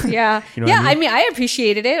 Yeah. You know yeah. I mean, I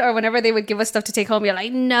appreciated it. Or whenever they would give us stuff to take home, you're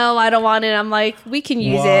like, no, I don't want it. I'm like, we can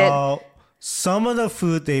use it. Some of the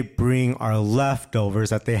food they bring are leftovers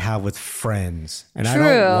that they have with friends. And True.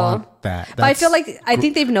 I don't want that. But I feel like, I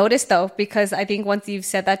think they've noticed though, because I think once you've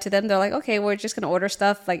said that to them, they're like, okay, we're just going to order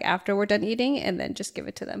stuff like after we're done eating and then just give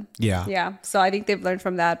it to them. Yeah. Yeah. So I think they've learned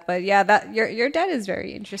from that. But yeah, that your dad is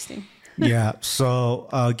very interesting. Yeah.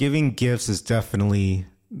 So giving gifts is definitely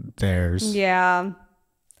theirs. Yeah.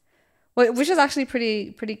 Which is actually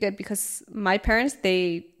pretty good, because my parents,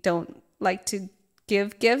 they don't like to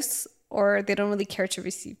give gifts, or they don't really care to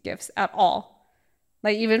receive gifts at all.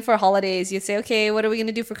 Like even for holidays, you'd say, okay, what are we going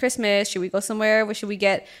to do for Christmas? Should we go somewhere? What should we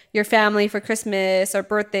get your family for Christmas or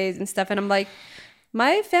birthdays and stuff? And I'm like,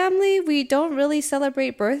 my family, we don't really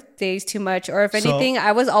celebrate birthdays too much. Or if anything,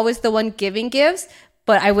 I was always the one giving gifts,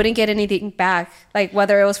 but I wouldn't get anything back. Like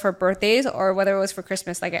whether it was for birthdays or whether it was for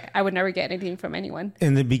Christmas, like I would never get anything from anyone.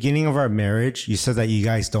 In the beginning of our marriage, you said that you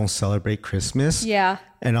guys don't celebrate Christmas. Yeah.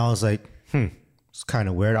 And I was like, it's kind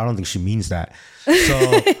of weird. I don't think she means that.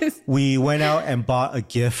 So we went out and bought a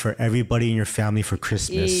gift for everybody in your family for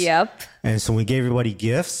Christmas. Yep. And so we gave everybody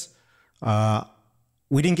gifts.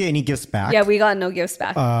 We didn't get any gifts back. Yeah, we got no gifts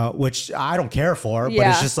back. Which I don't care for, but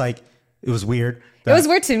it's just like, it was weird. It was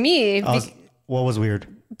weird to me. What was weird?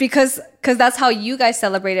 Because that's how you guys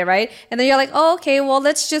celebrate it, right? And then you're like, oh, okay, well,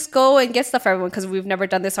 let's just go and get stuff for everyone, because we've never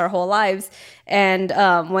done this our whole lives. And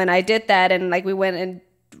when I did that, and like we went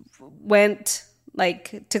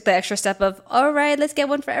like took the extra step of, all right, let's get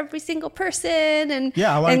one for every single person, and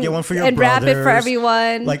I want to get one for your and brothers. wrap it for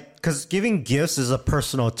everyone. Like, because giving gifts is a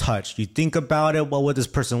personal touch. You think about it. What would this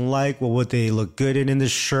person like? What would they look good in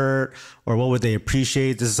this shirt? Or what would they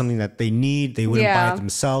appreciate? This is something that they need. They wouldn't buy it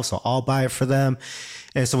themselves, so I'll buy it for them.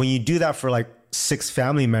 And so when you do that for like 6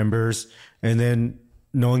 family members, and then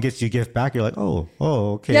no one gets you a gift back, you're like, oh,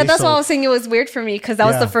 okay. Yeah, that's why I was saying it was weird for me, because that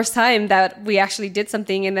was the first time that we actually did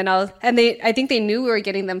something, and then I think they knew we were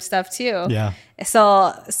getting them stuff too. Yeah.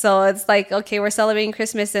 So it's like, okay, we're celebrating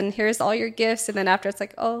Christmas, and here's all your gifts, and then after it's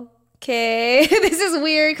like, oh, okay, this is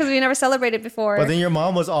weird because we never celebrated before. But then your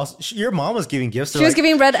mom was giving gifts. She was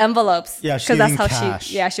giving red envelopes. Yeah, because that's how cash.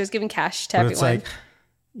 she was giving cash to everyone. It's like,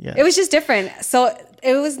 yeah. It was just different. So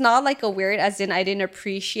it was not like a weird, as in I didn't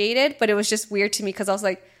appreciate it, but it was just weird to me, because I was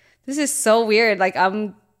like, this is so weird. Like,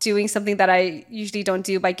 I'm doing something that I usually don't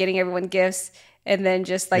do by getting everyone gifts and then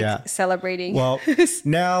just like celebrating. Well,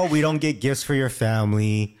 now we don't get gifts for your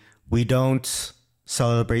family. We don't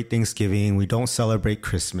celebrate Thanksgiving. We don't celebrate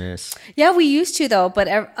Christmas. Yeah, we used to though. But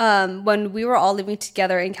when we were all living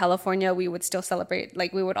together in California, we would still celebrate.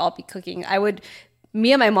 Like, we would all be cooking.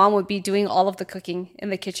 Me and my mom would be doing all of the cooking in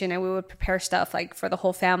the kitchen, and we would prepare stuff like for the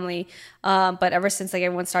whole family. But ever since like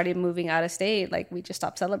everyone started moving out of state, like we just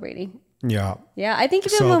stopped celebrating. Yeah. Yeah. I think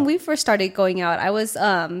even when we first started going out, I was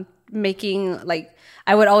making like,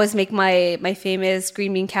 I would always make my famous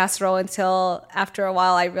green bean casserole, until after a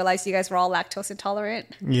while I realized you guys were all lactose intolerant.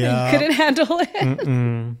 Yeah. And couldn't handle it.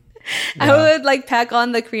 Yeah. I would like pack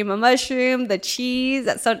on the cream of mushroom, the cheese.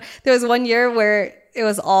 There was one year where it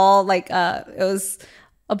was all like it was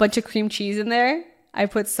a bunch of cream cheese in there. I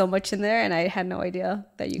put so much in there, and I had no idea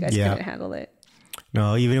that you guys couldn't handle it.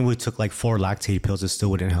 No, even if we took like 4 lactate pills, it still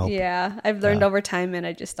wouldn't help. Yeah, I've learned over time and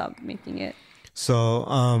I just stopped making it.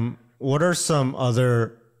 So, what are some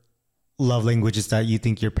other love languages that you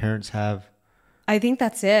think your parents have? I think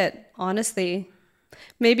that's it, honestly.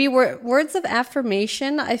 Maybe words of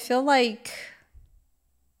affirmation. I feel like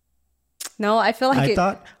I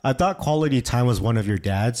thought quality time was one of your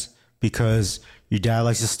dad's because your dad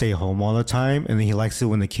likes to stay home all the time and then he likes it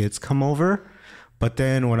when the kids come over. But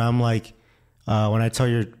then when I'm like, when I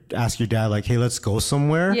ask your dad like, hey, let's go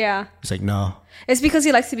somewhere. Yeah. He's like, no. It's because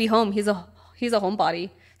he likes to be home. He's a homebody.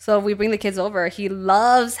 So if we bring the kids over, he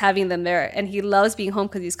loves having them there and he loves being home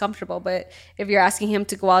because he's comfortable. But if you're asking him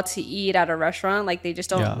to go out to eat at a restaurant, like they just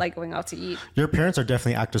don't like going out to eat. Your parents are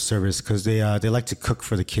definitely acts of service because they like to cook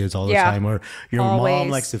for the kids all the time. Or your mom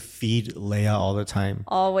likes to feed Leia all the time.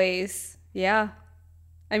 Always. Yeah.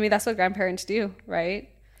 I mean, that's what grandparents do, right?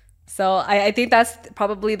 So I think that's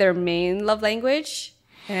probably their main love language.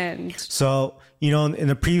 And so, in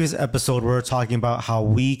the previous episode, we were talking about how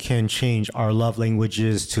we can change our love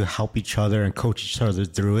languages to help each other and coach each other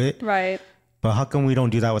through it. Right. But how come we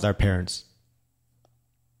don't do that with our parents?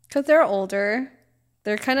 Because they're older.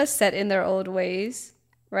 They're kind of set in their old ways,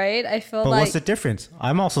 right? But what's the difference?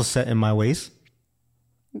 I'm also set in my ways.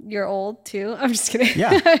 You're old too. I'm just kidding.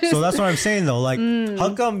 Yeah. So that's what I'm saying though. Like,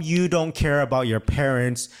 how come you don't care about your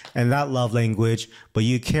parents and that love language, but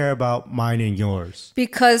you care about mine and yours?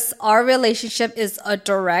 Because our relationship is a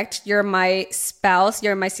direct, you're my spouse,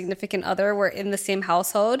 you're my significant other, we're in the same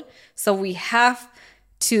household. So we have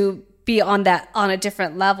to be on a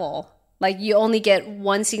different level. Like you only get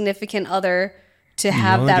one significant other to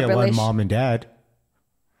have that relationship. One mom and dad.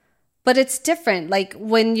 But it's different. Like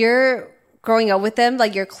when you're growing up with them,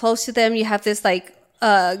 like you're close to them, you have this like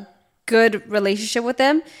good relationship with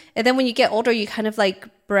them, and then when you get older you kind of like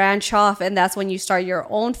branch off, and that's when you start your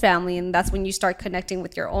own family, and that's when you start connecting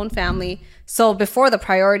with your own family. So before, the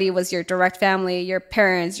priority was your direct family, your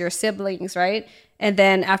parents, your siblings, right? And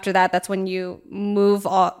then after that, that's when you move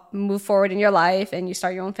forward in your life and you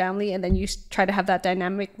start your own family, and then you try to have that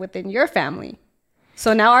dynamic within your family.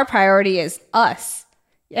 So now our priority is us,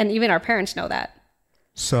 and even our parents know that.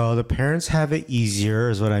 So the parents have it easier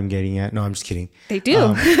is what I'm getting at. No, I'm just kidding. They do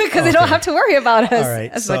because they don't have to worry about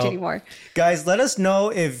us as much anymore. Guys, let us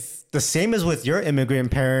know if the same is with your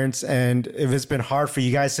immigrant parents and if it's been hard for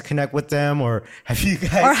you guys to connect with them, or have you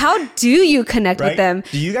guys... Or how do you connect with them?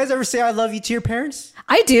 Do you guys ever say I love you to your parents?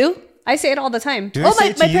 I do. I say it all the time.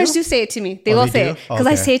 My parents do say it to me. They will say it because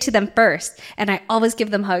I say it to them first, and I always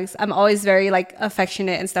give them hugs. I'm always very like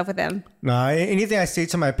affectionate and stuff with them. No, anything I say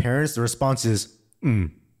to my parents, the response is...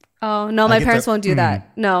 Oh no, my parents won't do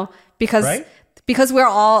that. No, because we're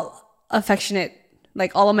all affectionate.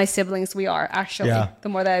 Like all of my siblings, we are actually. Yeah. The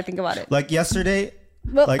more that I think about it. Like yesterday,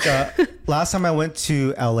 last time I went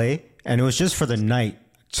to LA, and it was just for the night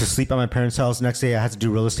to sleep at my parents' house. Next day, I had to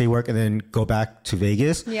do real estate work and then go back to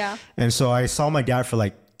Vegas. Yeah. And so I saw my dad for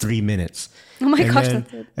like 3 minutes. Oh my gosh,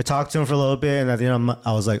 that's it. I talked to him for a little bit, and at the end,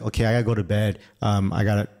 I was like, okay, I gotta go to bed. I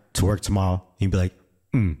got to work tomorrow. He'd be like,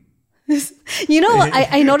 You know,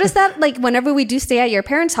 I noticed that like whenever we do stay at your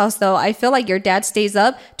parents' house, though, I feel like your dad stays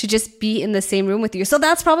up to just be in the same room with you. So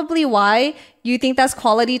that's probably why you think that's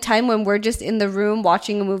quality time when we're just in the room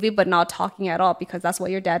watching a movie but not talking at all, because that's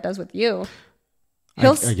what your dad does with you.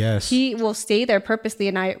 I guess he will stay there purposely,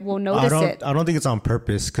 and I will notice it. I don't think it's on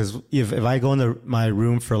purpose, because if I go in my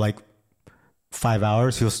room for like 5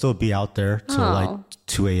 hours, he'll still be out there till like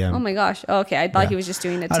 2 a.m. Oh my gosh. Oh, okay. I thought he was just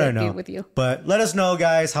doing it to be with you. But let us know,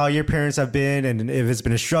 guys, how your parents have been, and if it's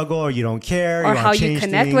been a struggle or you don't care. Or how you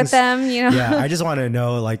connect with them, you know? Yeah, I just want to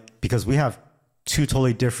know, like, because we have two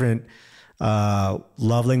totally different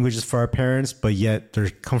love languages for our parents, but yet they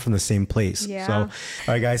come from the same place. Yeah. So, all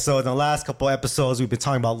right, guys. So in the last couple episodes, we've been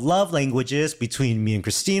talking about love languages between me and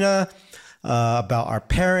Christina, about our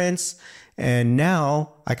parents. And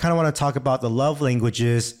now I kind of want to talk about the love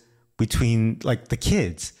languages between like the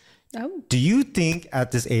kids. Oh. Do you think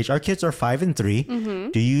at this age, our kids are 5 and 3,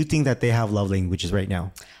 do you think that they have love languages right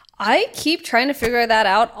now? I keep trying to figure that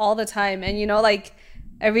out all the time. And, you know, like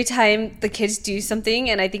every time the kids do something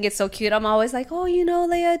and I think it's so cute, I'm always like, oh, you know,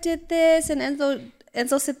 Leia did this and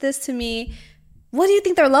Enzo said this to me. What do you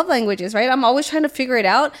think their love language is, right? I'm always trying to figure it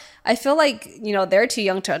out. I feel like, you know, they're too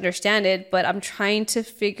young to understand it, but I'm trying to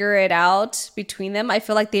figure it out between them. I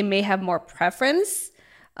feel like they may have more preference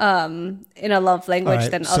in a love language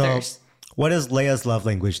than others. What is Leia's love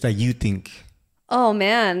language that you think? Oh,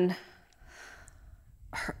 man.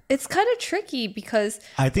 It's kind of tricky because...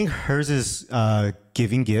 I think hers is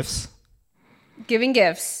giving gifts. Giving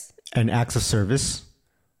gifts. And acts of service.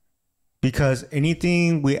 because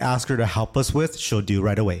anything we ask her to help us with, she'll do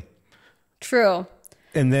right away. True.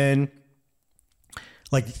 And then,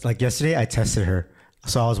 like yesterday, I tested her.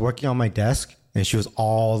 So I was working on my desk, and she was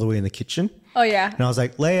all the way in the kitchen. Oh, yeah. And I was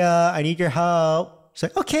like, Leia, I need your help. She's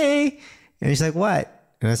like, okay. And she's like,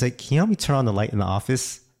 what? And I was like, can you help me turn on the light in the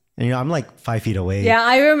office? And, you know, I'm like 5 feet away. Yeah,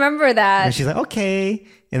 I remember that. And she's like, okay.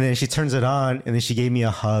 And then she turns it on, and then she gave me a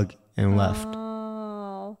hug and left.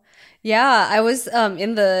 Oh. Yeah, I was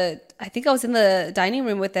I think I was in the dining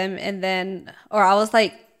room with them, and then, or I was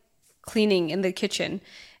like cleaning in the kitchen.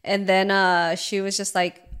 And then she was just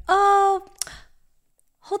like, oh,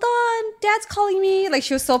 hold on, Dad's calling me. Like,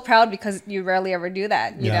 she was so proud because you rarely ever do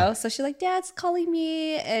that, you know? So she's like, Dad's calling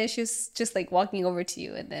me. And she was just like walking over to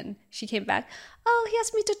you. And then she came back. Oh, he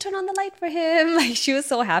asked me to turn on the light for him. Like, she was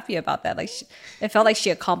so happy about that. Like, it felt like she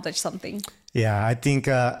accomplished something. Yeah, I think,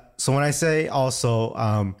 so when I say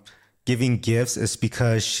also giving gifts, it's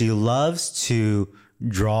because she loves to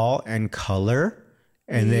draw and color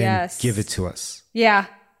and then give it to us. Yeah.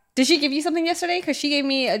 Did she give you something yesterday? Because she gave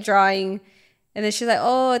me a drawing. And then she's like,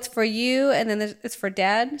 oh, it's for you. And then it's for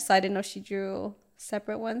Dad. So I didn't know she drew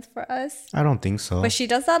separate ones for us. I don't think so. But she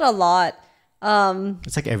does that a lot.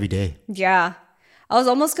 It's like every day. Yeah. I was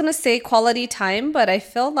almost going to say quality time, but I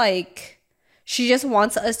feel like she just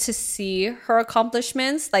wants us to see her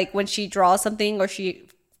accomplishments. Like when she draws something or she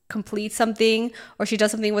completes something or she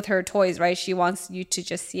does something with her toys, right? She wants you to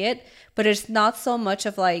just see it. But it's not so much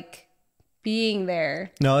of like being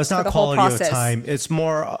there. No, it's not quality of time. It's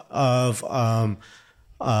more of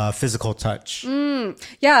physical touch.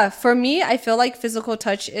 Yeah, for me, I feel like physical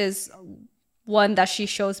touch is one that she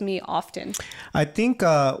shows me often. I think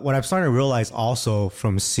what I'm starting to realize also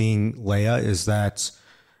from seeing Leia is that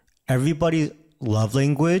everybody's love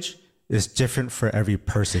language is different for every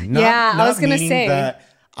person. I was going to say that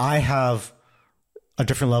I have a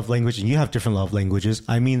different love language and you have different love languages.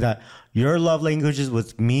 I mean that your love languages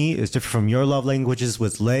with me is different from your love languages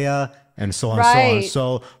with Leia and so on and so on.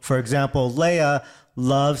 So, for example, Leia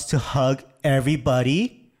loves to hug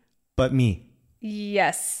everybody but me.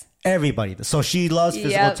 Yes. Everybody. So she loves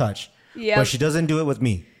physical touch, but she doesn't do it with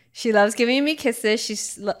me. She loves giving me kisses. She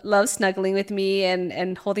loves snuggling with me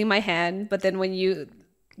and holding my hand. But then when you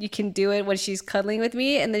can do it when she's cuddling with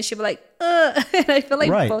me, and then she'll be like, ugh. And I feel like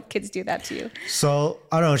both kids do that to you. So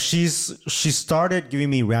I don't know. She started giving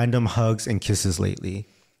me random hugs and kisses lately.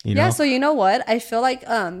 You know? Yeah. So you know what? I feel like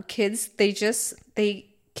kids, they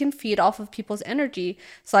can feed off of people's energy.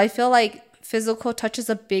 So I feel like physical touch is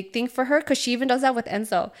a big thing for her because she even does that with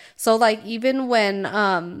Enzo. So like even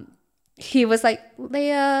when he was like,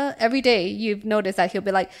 Leia, every day you've noticed that he'll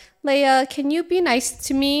be like, Leia, can you be nice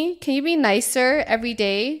to me? Can you be nicer every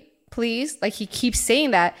day, please? Like he keeps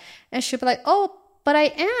saying that. And she'll be like, oh, but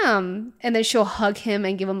I am. And then she'll hug him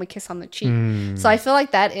and give him a kiss on the cheek. So I feel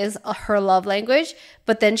like that is her love language.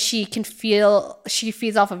 But then she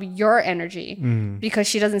feeds off of your energy because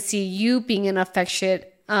she doesn't see you being an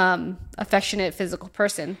affectionate physical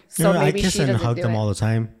person. So maybe I kiss she and doesn't hug do them it. all the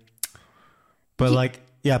time. But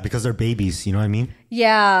because they're babies, you know what I mean?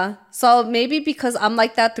 Yeah. So maybe because I'm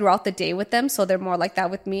like that throughout the day with them, so they're more like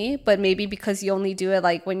that with me. But maybe because you only do it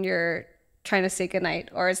like when you're trying to say goodnight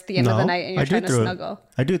or it's the end of the night and you're trying to snuggle.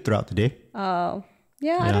 I do it throughout the day. Oh.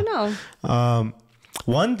 Yeah, I don't know.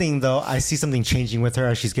 One thing though, I see something changing with her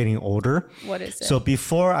as she's getting older. What is it? So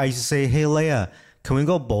before I used to say, hey Leia, can we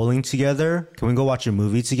go bowling together? Can we go watch a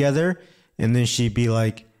movie together? And then she'd be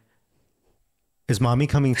like, is mommy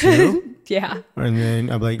coming too? Yeah. And then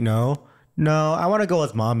I'm like, no, I want to go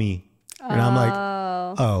with mommy. And I'm like,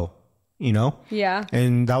 oh, you know? Yeah.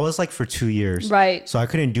 And that was like for 2 years. Right. So I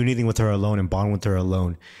couldn't do anything with her alone and bond with her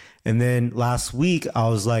alone. And then last week I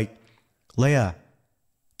was like, Leia,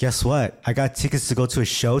 guess what? I got tickets to go to a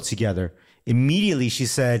show together. Immediately she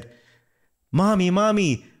said, mommy,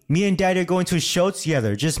 me and daddy are going to a show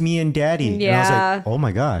together. Just me and daddy. Yeah. And I was like, oh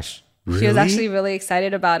my gosh. Really? She was actually really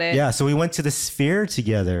excited about it. Yeah. So we went to the Sphere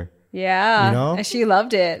together. Yeah. You know? And she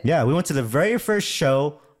loved it. Yeah. We went to the very first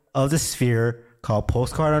show of the Sphere called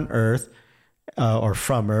Postcard on Earth or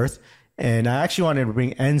From Earth. And I actually wanted to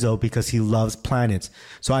bring Enzo because he loves planets.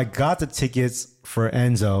 So I got the tickets for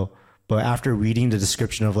Enzo. But after reading the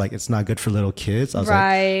description of like, it's not good for little kids, I was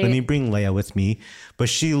like, let me bring Leia with me. But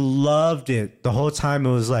she loved it. The whole time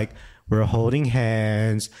it was like, we're holding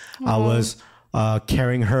hands. I was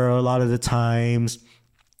carrying her a lot of the times.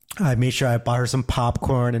 I made sure I bought her some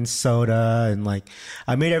popcorn and soda. And like,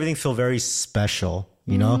 I made everything feel very special,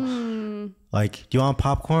 you know? Like, do you want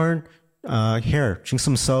popcorn? Here, drink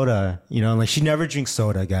some soda. You know, like she never drinks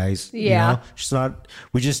soda, guys. Yeah. You know?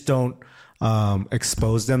 We just don't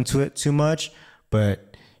expose them to it too much,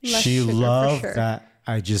 but Less she sugar, for loved sure. that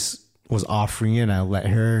I just was offering it and I let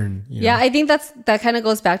her. And, Yeah, I think that kind of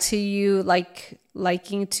goes back to you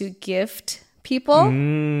liking to gift people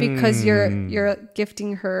because you're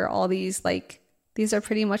gifting her all these these are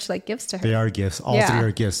pretty much like gifts to her. They are gifts. All Yeah. three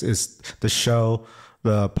are gifts. It's the show,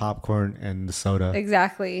 the popcorn, and the soda.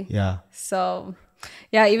 Exactly. Yeah. So,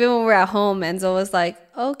 yeah, even when we're at home, Enzo was like,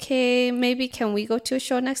 okay, maybe can we go to a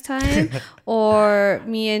show next time? Or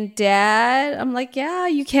me and dad. I'm like, yeah,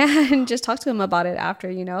 you can. Just talk to him about it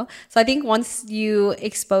after, So I think once you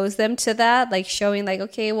expose them to that, like showing like,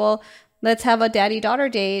 okay, well, let's have a daddy-daughter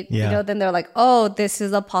date, Yeah. then they're like, oh, this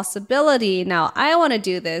is a possibility. Now I want to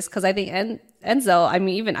do this because I think Enzo, I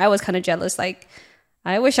mean, even I was kind of jealous. Like,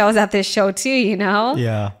 I wish I was at this show too,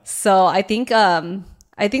 Yeah. So I think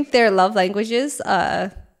their love languages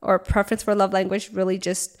or preference for love language really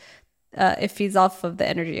just it feeds off of the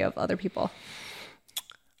energy of other people.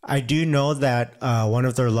 I do know that one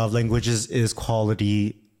of their love languages is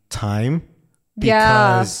quality time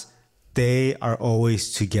because they are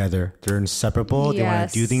always together. They're inseparable. They want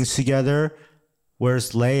Yes. to do things together.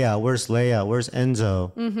 Where's Leia? Where's Leia? Where's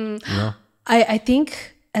Enzo? I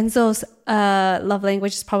think Enzo's love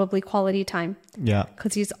language is probably quality time. Yeah.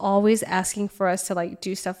 Because he's always asking for us to like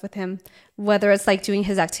do stuff with him, whether it's like doing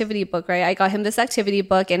his activity book, right? I got him this activity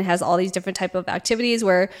book and it has all these different type of activities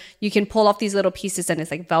where you can pull off these little pieces and it's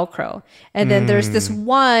like Velcro. And then there's this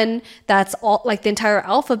one that's all like the entire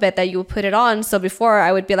alphabet that you would put it on. So before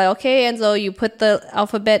I would be like, okay, Enzo, you put the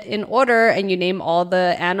alphabet in order and you name all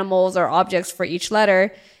the animals or objects for each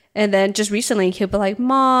letter. And then just recently he'll be like,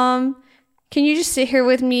 Mom, can you just sit here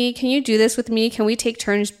with me? Can you do this with me? Can we take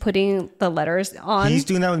turns putting the letters on? He's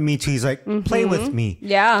doing that with me too. He's like, play with me.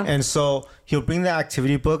 Yeah. And so he'll bring the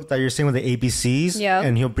activity book that you're saying with the ABCs. Yep.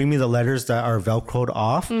 And he'll bring me the letters that are Velcroed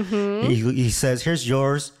off. He says, here's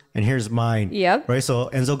yours and here's mine. Yep. Right. So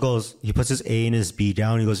Enzo goes, he puts his A and his B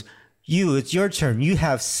down. He goes, it's your turn. You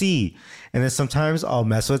have C. And then sometimes I'll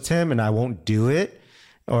mess with him and I won't do it.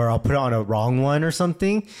 Or I'll put it on a wrong one or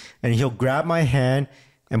something. And he'll grab my hand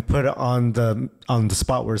and put it on the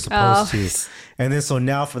spot where it's supposed to. And then so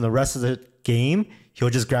now for the rest of the game, he'll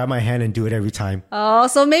just grab my hand and do it every time. Oh,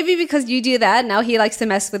 so maybe because you do that, now he likes to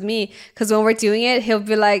mess with me. Because when we're doing it, he'll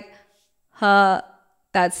be like,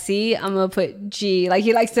 that's C, I'm going to put G. Like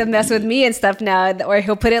he likes to mess with me and stuff now. Or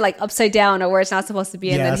he'll put it like upside down or where it's not supposed to be.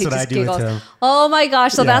 And Yeah, then he that's what just I do with giggles. him. Oh my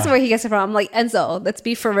gosh. So that's Yeah. where he gets it from. I'm like, Enzo, let's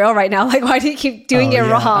be for real right now. Like, why do you keep doing it Yeah,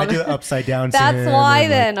 wrong? I do it upside down. to That's him why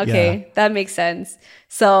and, then. like, Okay, yeah. that makes sense.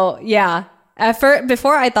 So yeah,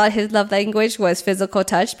 before I thought his love language was physical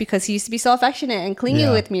touch because he used to be so affectionate and clingy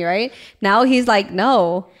Yeah. with me, right? Now he's like,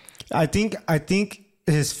 no. I think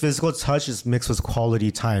his physical touch is mixed with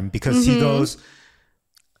quality time because he goes,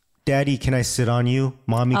 Daddy, can I sit on you?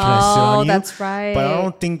 Mommy, can I sit on you? That's right. But I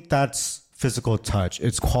don't think that's physical touch.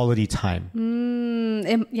 It's quality time.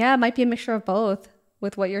 It might be a mixture of both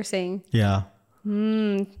with what you're saying. Yeah.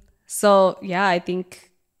 So yeah, I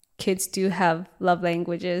think kids do have love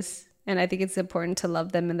languages. And I think it's important to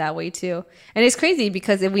love them in that way too. And it's crazy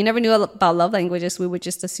because if we never knew about love languages, we would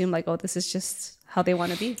just assume like, oh, this is just how they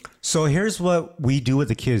want to be. So here's what we do with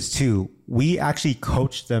the kids too. We actually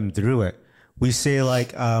coach them through it. We say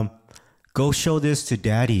like, go show this to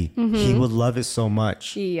daddy. He would love it so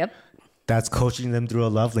much. Yep. That's coaching them through a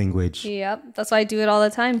love language. Yep. That's why I do it all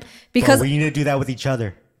the time. Because But we need to do that with each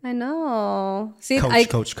other. I know. See,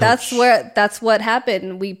 Coach. that's what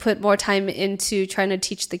happened. We put more time into trying to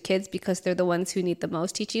teach the kids because they're the ones who need the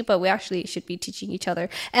most teaching, but we actually should be teaching each other.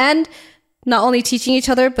 And not only teaching each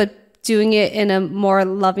other, but doing it in a more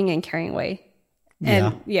loving and caring way.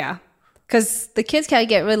 And yeah. Because the kids can't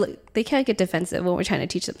get defensive when we're trying to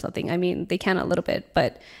teach them something. I mean, they can a little bit,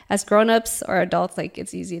 but as grown-ups or adults, like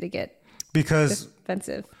it's easy to get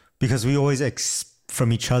defensive. Because we always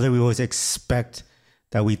from each other, we always expect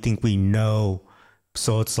that we think we know.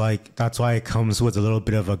 So it's like, that's why it comes with a little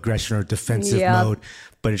bit of aggression or defensive mode,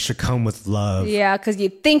 but it should come with love. Yeah, because you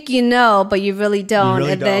think you know, but you really don't.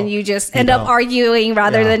 really and then don't. you just You end up don't. arguing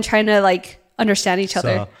rather than trying to like understand each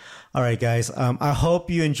other. So, all right, guys. I hope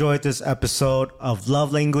you enjoyed this episode of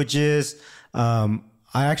Love Languages. I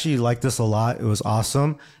actually liked this a lot. It was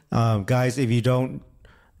awesome. Guys, if you don't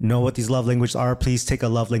know what these love languages are, please take a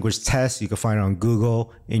love language test. You can find it on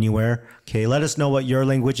Google, anywhere. Okay, let us know what your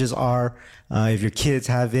languages are. If your kids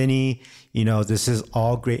have any, this is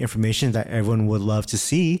all great information that everyone would love to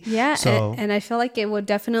see. Yeah, So, and I feel like it would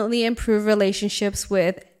definitely improve relationships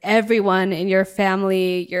with everyone in your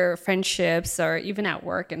family, your friendships, or even at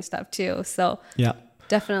work and stuff too. So yeah.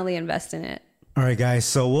 definitely invest in it. All right, guys.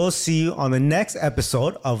 So we'll see you on the next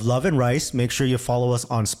episode of Love and Rice. Make sure you follow us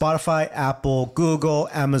on Spotify, Apple, Google,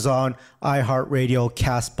 Amazon, iHeartRadio,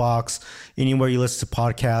 CastBox, anywhere you listen to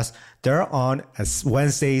podcasts. They're on as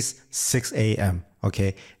Wednesdays, 6 a.m.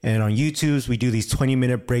 Okay. And on YouTube's, we do these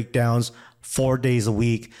 20-minute breakdowns 4 days a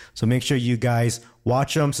week. So make sure you guys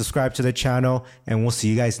watch them, subscribe to the channel, and we'll see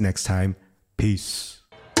you guys next time. Peace.